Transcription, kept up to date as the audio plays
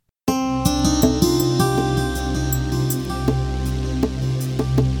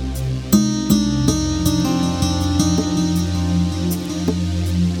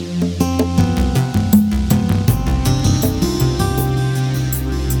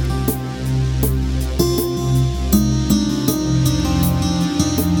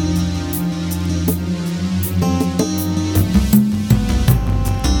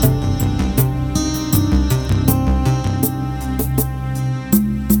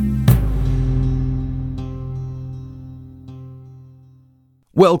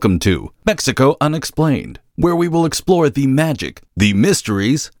Welcome to Mexico Unexplained, where we will explore the magic, the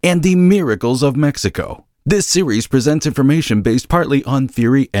mysteries, and the miracles of Mexico. This series presents information based partly on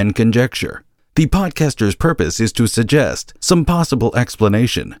theory and conjecture. The podcaster's purpose is to suggest some possible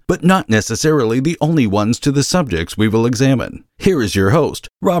explanation, but not necessarily the only ones to the subjects we will examine. Here is your host,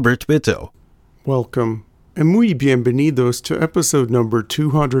 Robert Bitto. Welcome, and muy bienvenidos to episode number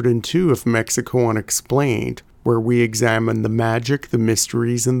 202 of Mexico Unexplained, where we examine the magic, the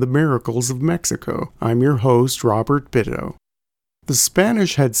mysteries, and the miracles of Mexico. I'm your host, Robert Bitto. The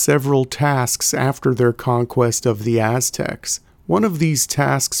Spanish had several tasks after their conquest of the Aztecs. One of these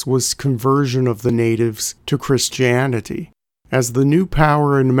tasks was conversion of the natives to Christianity. As the new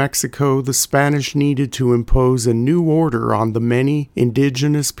power in Mexico, the Spanish needed to impose a new order on the many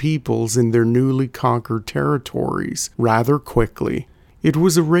indigenous peoples in their newly conquered territories rather quickly. It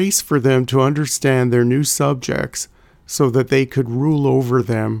was a race for them to understand their new subjects so that they could rule over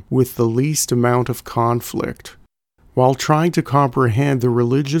them with the least amount of conflict. While trying to comprehend the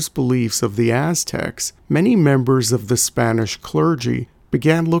religious beliefs of the Aztecs, many members of the Spanish clergy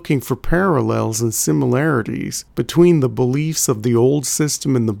began looking for parallels and similarities between the beliefs of the old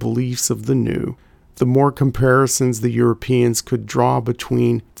system and the beliefs of the new. The more comparisons the Europeans could draw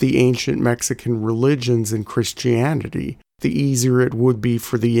between the ancient Mexican religions and Christianity, the easier it would be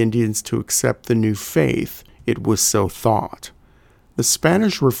for the Indians to accept the new faith, it was so thought. The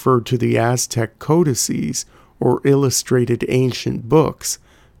Spanish referred to the Aztec codices, or illustrated ancient books,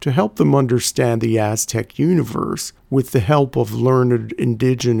 to help them understand the Aztec universe with the help of learned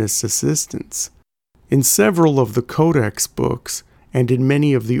indigenous assistants. In several of the codex books, and in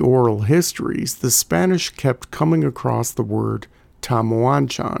many of the oral histories, the Spanish kept coming across the word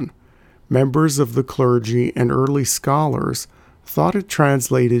Tamoanchan. Members of the clergy and early scholars thought it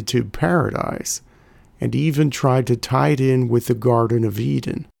translated to paradise, and even tried to tie it in with the Garden of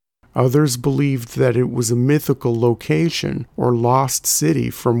Eden. Others believed that it was a mythical location or lost city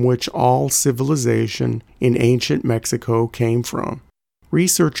from which all civilization in ancient Mexico came from.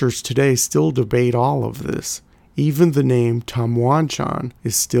 Researchers today still debate all of this. Even the name Tamoanchan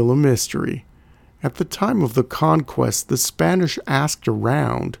is still a mystery. At the time of the conquest, the Spanish asked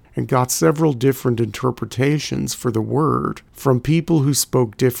around and got several different interpretations for the word from people who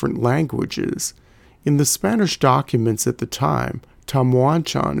spoke different languages. In the Spanish documents at the time,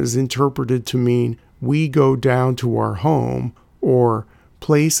 Tamoanchan is interpreted to mean "we go down to our home," or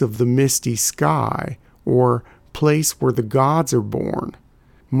 "place of the misty sky," or "place where the gods are born."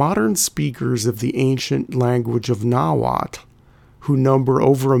 Modern speakers of the ancient language of Nahuatl, who number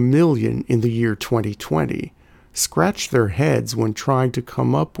over 1 million in the year 2020, scratch their heads when trying to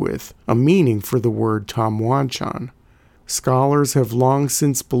come up with a meaning for the word Tamoanchan. Scholars have long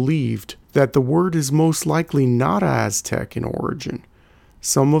since believed that the word is most likely not Aztec in origin.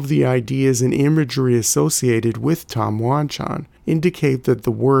 Some of the ideas and imagery associated with Tamoanchan indicate that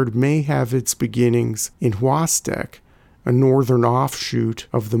the word may have its beginnings in Huastec, a northern offshoot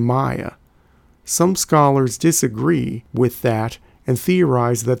of the Maya. Some scholars disagree with that and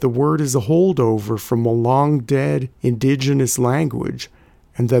theorize that the word is a holdover from a long-dead indigenous language,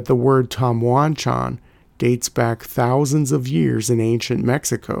 and that the word Tamoanchan dates back thousands of years in ancient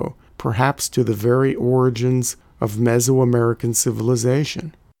Mexico, perhaps to the very origins of Mesoamerican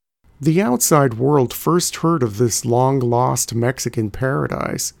civilization. The outside world first heard of this long-lost Mexican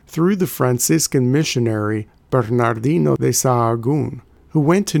paradise through the Franciscan missionary Bernardino de Sahagún, who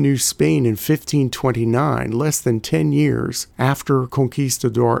went to New Spain in 1529, less than 10 years after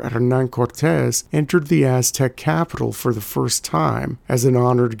conquistador Hernán Cortés entered the Aztec capital for the first time as an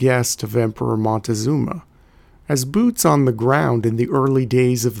honored guest of Emperor Montezuma. As boots on the ground in the early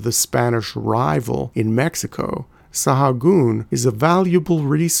days of the Spanish arrival in Mexico, Sahagún is a valuable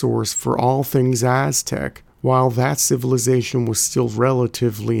resource for all things Aztec, while that civilization was still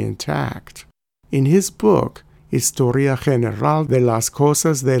relatively intact. In his book, Historia General de las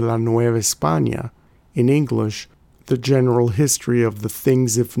Cosas de la Nueva España, in English, The General History of the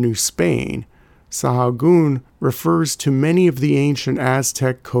Things of New Spain, Sahagún refers to many of the ancient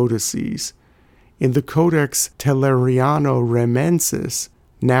Aztec codices. In the Codex Telleriano Remensis,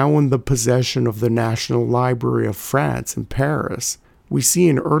 now in the possession of the National Library of France in Paris, we see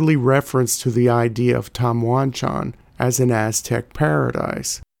an early reference to the idea of Tamoanchan as an Aztec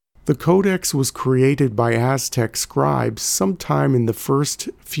paradise. The codex was created by Aztec scribes sometime in the first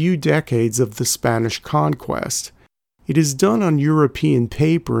few decades of the Spanish conquest. It is done on European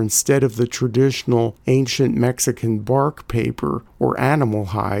paper instead of the traditional ancient Mexican bark paper or animal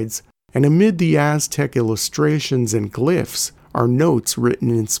hides, and amid the Aztec illustrations and glyphs are notes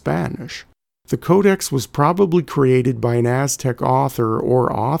written in Spanish. The codex was probably created by an Aztec author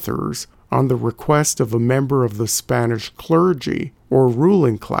or authors on the request of a member of the Spanish clergy or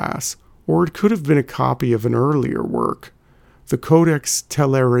ruling class, or it could have been a copy of an earlier work. The Codex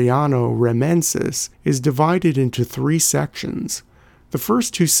Telleriano-Remensis is divided into 3 sections. The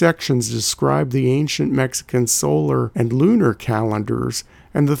first 2 sections describe the ancient Mexican solar and lunar calendars,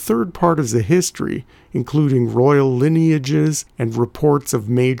 and the third part is a history, including royal lineages and reports of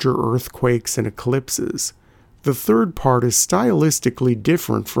major earthquakes and eclipses. The third part is stylistically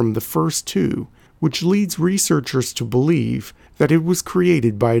different from the first 2, which leads researchers to believe that it was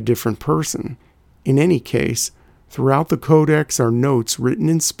created by a different person. In any case, throughout the codex are notes written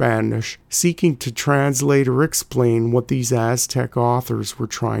in Spanish seeking to translate or explain what these Aztec authors were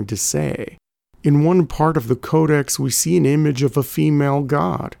trying to say. In one part of the codex, we see an image of a female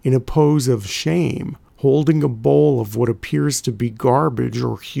god in a pose of shame, holding a bowl of what appears to be garbage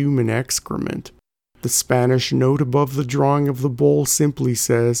or human excrement. The Spanish note above the drawing of the bowl simply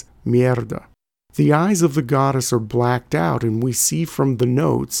says, mierda. The eyes of the goddess are blacked out, and we see from the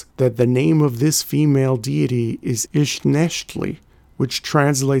notes that the name of this female deity is Ixnechtli, which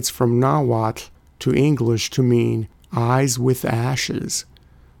translates from Nahuatl to English to mean eyes with ashes.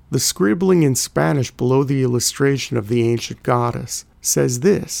 The scribbling in Spanish below the illustration of the ancient goddess says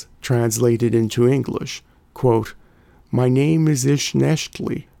this, translated into English, quote, "My name is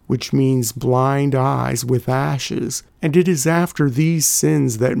Ixnechtli, which means blind eyes with ashes, and it is after these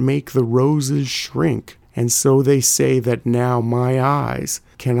sins that make the roses shrink, and so they say that now my eyes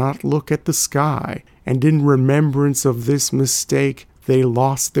cannot look at the sky, and in remembrance of this mistake they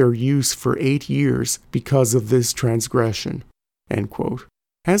lost their use for 8 years because of this transgression." End quote.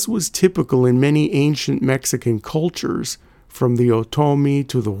 As was typical in many ancient Mexican cultures, from the Otomi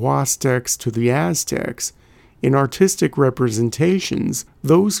to the Huastecs to the Aztecs, in artistic representations,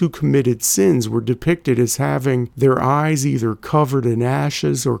 those who committed sins were depicted as having their eyes either covered in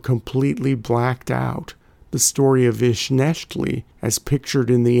ashes or completely blacked out. The story of Ixnechtli, as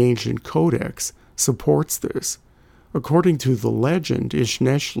pictured in the ancient codex, supports this. According to the legend,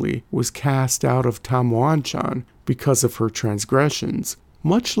 Ixnechtli was cast out of Tamoanchan because of her transgressions,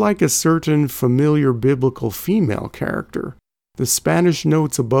 much like a certain familiar biblical female character. The Spanish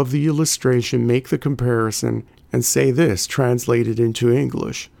notes above the illustration make the comparison and say this, translated into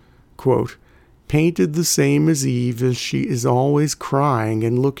English, quote, "Painted the same as Eve as she is always crying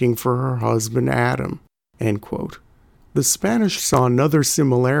and looking for her husband Adam." End quote. The Spanish saw another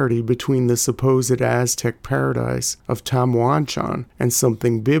similarity between the supposed Aztec paradise of Tamoanchan and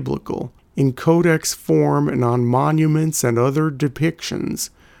something biblical. In codex form and on monuments and other depictions,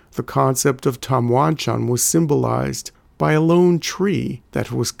 the concept of Tamoanchan was symbolized by a lone tree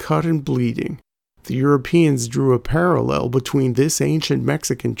that was cut and bleeding. The Europeans drew a parallel between this ancient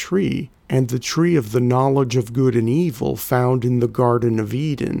Mexican tree and the tree of the knowledge of good and evil found in the Garden of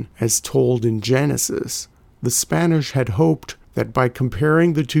Eden, as told in Genesis. The Spanish had hoped that by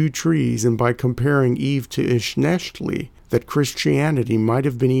comparing the 2 trees and by comparing Eve to Ixnechtli, that Christianity might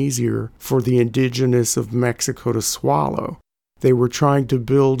have been easier for the indigenous of Mexico to swallow. They were trying to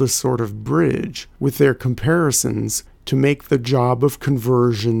build a sort of bridge with their comparisons to make the job of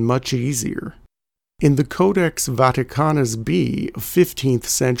conversion much easier. In the Codex Vaticanus B, a 15th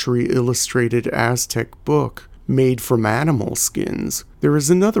century illustrated Aztec book made from animal skins, there is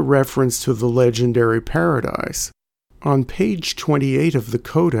another reference to the legendary paradise. On page 28 of the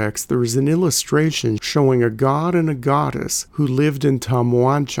Codex, there is an illustration showing a god and a goddess who lived in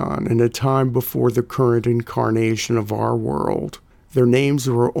Tamoanchan in a time before the current incarnation of our world. Their names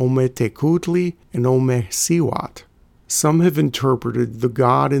were Ometecutli and Omecihuat. Some have interpreted the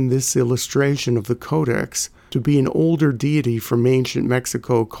god in this illustration of the Codex to be an older deity from ancient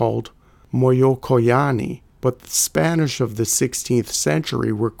Mexico called Moyocoyani, but the Spanish of the 16th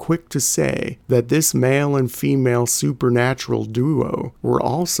century were quick to say that this male and female supernatural duo were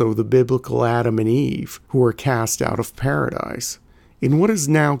also the biblical Adam and Eve who were cast out of paradise. In what is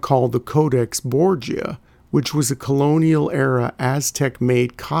now called the Codex Borgia, which was a colonial-era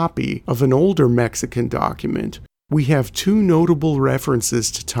Aztec-made copy of an older Mexican document, we have 2 notable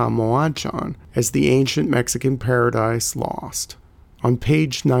references to Tamoanchan as the ancient Mexican paradise lost. On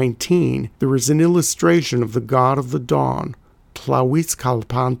page 19, there is an illustration of the god of the dawn,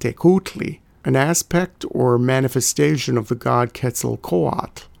 Tlahuitzcalpantecutli, an aspect or manifestation of the god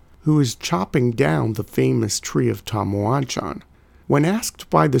Quetzalcoatl, who is chopping down the famous tree of Tamoanchan. When asked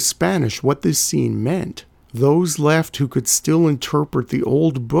by the Spanish what this scene meant, those left who could still interpret the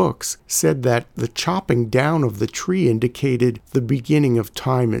old books said that the chopping down of the tree indicated the beginning of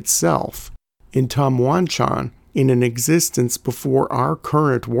time itself. In Tamoanchan, in an existence before our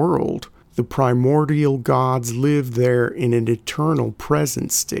current world, the The primordial gods lived there in an eternal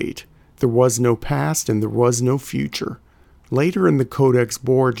present state. There was no past and there was no future. Later in the Codex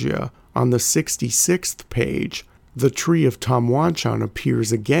Borgia, on the 66th page, the tree of Tamoanchan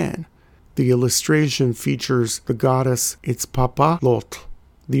appears again. The illustration features the goddess Itzpapalotl,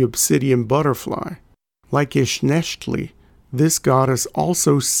 the obsidian butterfly. Like Ishneshtli, this goddess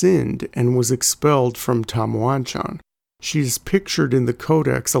also sinned and was expelled from Tamoanchan. She is pictured in the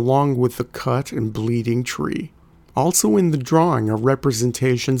codex along with the cut and bleeding tree. Also in the drawing are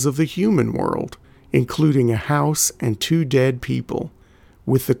representations of the human world, including a house and 2 dead people.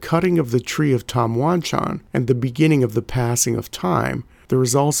 With the cutting of the tree of Tamoanchan and the beginning of the passing of time, there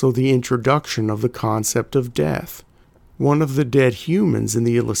is also the introduction of the concept of death. One of the dead humans in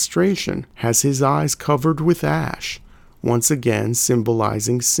the illustration has his eyes covered with ash, once again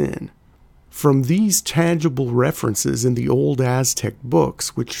symbolizing sin. From these tangible references in the old Aztec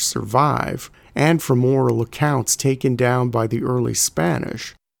books which survive, and from oral accounts taken down by the early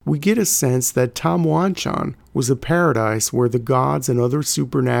Spanish, we get a sense that Tamoanchan was a paradise where the gods and other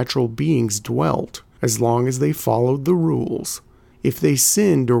supernatural beings dwelt, as long as they followed the rules. If they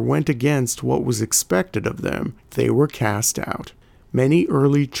sinned or went against what was expected of them, they were cast out. Many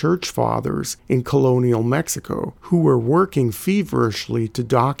early church fathers in colonial Mexico, who were working feverishly to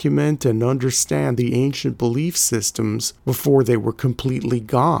document and understand the ancient belief systems before they were completely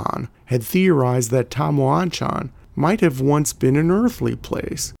gone, had theorized that Tamoanchan might have once been an earthly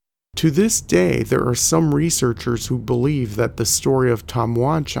place. To this day, there are some researchers who believe that the story of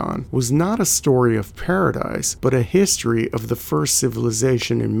Tamoanchan was not a story of paradise, but a history of the first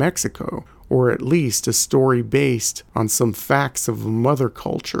civilization in Mexico, or at least a story based on some facts of a mother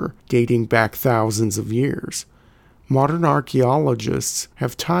culture dating back thousands of years. Modern archaeologists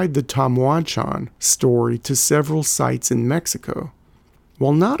have tied the Tamoanchan story to several sites in Mexico.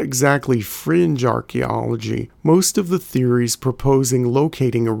 While not exactly fringe archaeology, most of the theories proposing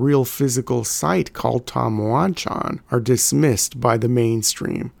locating a real physical site called Tamoanchan are dismissed by the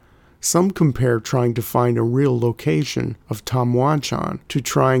mainstream. Some compare trying to find a real location of Tamoanchan to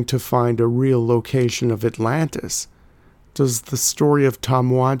trying to find a real location of Atlantis. Does the story of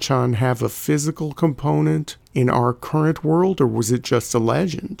Tamoanchan have a physical component in our current world, or was it just a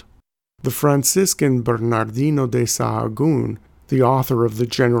legend? The Franciscan Bernardino de Sahagún, the author of the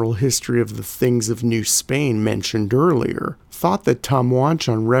General History of the Things of New Spain mentioned earlier, thought that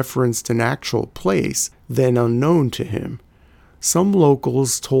Tamoanchan referenced an actual place then unknown to him. Some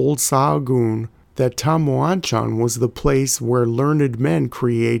locals told Sahagún that Tamoanchan was the place where learned men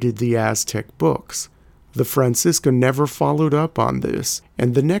created the Aztec books. The Franciscan never followed up on this,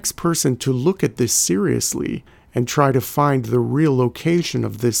 and the next person to look at this seriously and try to find the real location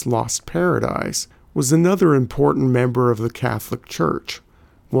of this lost paradise was another important member of the Catholic Church.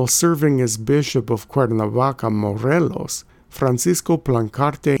 While serving as Bishop of Cuernavaca, Morelos, Francisco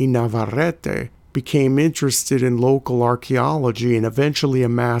Plancarte y Navarrete became interested in local archaeology and eventually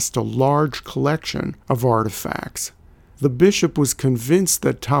amassed a large collection of artifacts. The bishop was convinced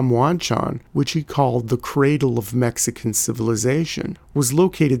that Tamoanchan, which he called the cradle of Mexican civilization, was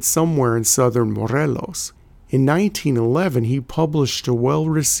located somewhere in southern Morelos. In 1911, he published a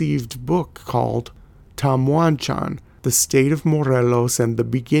well-received book called Tamoanchan, the State of Morelos and the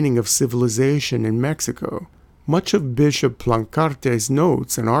Beginning of Civilization in Mexico. Much of Bishop Plancarte's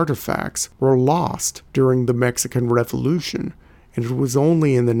notes and artifacts were lost during the Mexican Revolution, and it was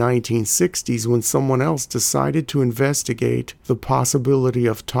only in the 1960s when someone else decided to investigate the possibility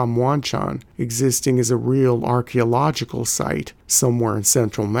of Tamoanchan existing as a real archaeological site somewhere in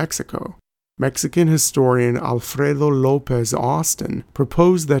central Mexico. Mexican historian Alfredo Lopez Austin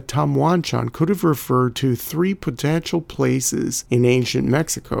proposed that Tamoanchan could have referred to 3 potential places in ancient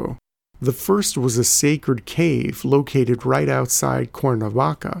Mexico. The first was a sacred cave located right outside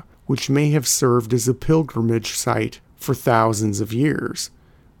Cuernavaca, which may have served as a pilgrimage site for thousands of years.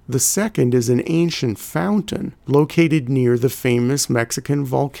 The second is an ancient fountain located near the famous Mexican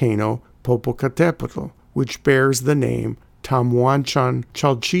volcano Popocatépetl, which bears the name Tamoanchan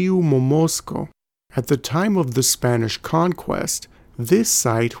Chalchiuhmomosco. At the time of the Spanish conquest, this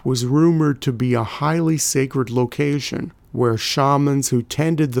site was rumored to be a highly sacred location where shamans who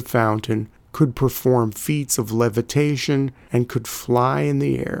tended the fountain could perform feats of levitation and could fly in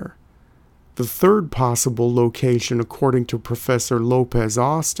the air. The third possible location, according to Professor Lopez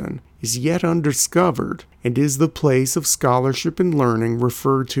Austin, is yet undiscovered and is the place of scholarship and learning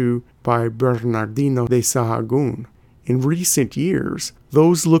referred to by Bernardino de Sahagún. In recent years,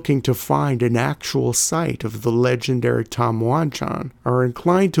 those looking to find an actual site of the legendary Tamoanchan are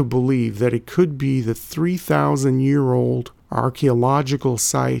inclined to believe that it could be the 3,000-year-old archaeological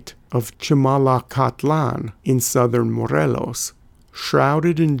site of Chimalacatlan in southern Morelos.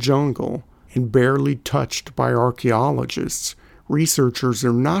 Shrouded in jungle and barely touched by archaeologists, researchers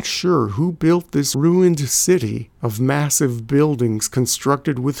are not sure who built this ruined city of massive buildings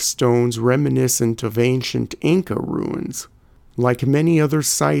constructed with stones reminiscent of ancient Inca ruins. Like many other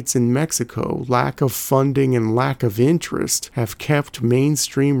sites in Mexico, lack of funding and lack of interest have kept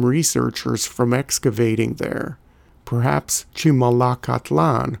mainstream researchers from excavating there. Perhaps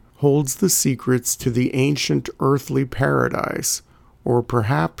Chimalacatlan holds the secrets to the ancient earthly paradise, or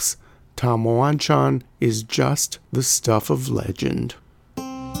perhaps Tamoanchan is just the stuff of legend.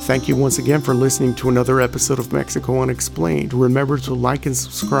 Thank you once again for listening to another episode of Mexico Unexplained. Remember to like and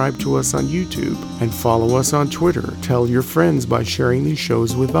subscribe to us on YouTube and follow us on Twitter. Tell your friends by sharing these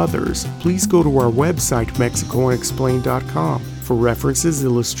shows with others. Please go to our website, MexicoUnexplained.com, for references,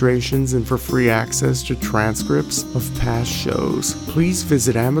 illustrations, and for free access to transcripts of past shows. Please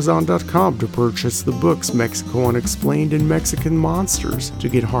visit Amazon.com to purchase the books Mexico Unexplained and Mexican Monsters to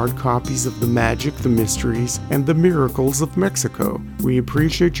get hard copies of the magic, the mysteries, and the miracles of Mexico. We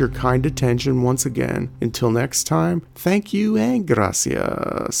appreciate your kind attention once again. Until next time, thank you and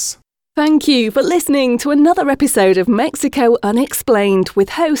gracias. Thank you for listening to another episode of Mexico Unexplained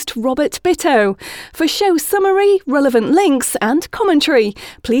with host Robert Bitto. For show summary, relevant links and commentary,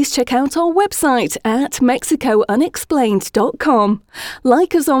 please check out our website at mexicounexplained.com.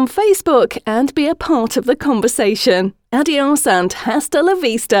 Like us on Facebook and be a part of the conversation. Adios and hasta la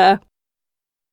vista.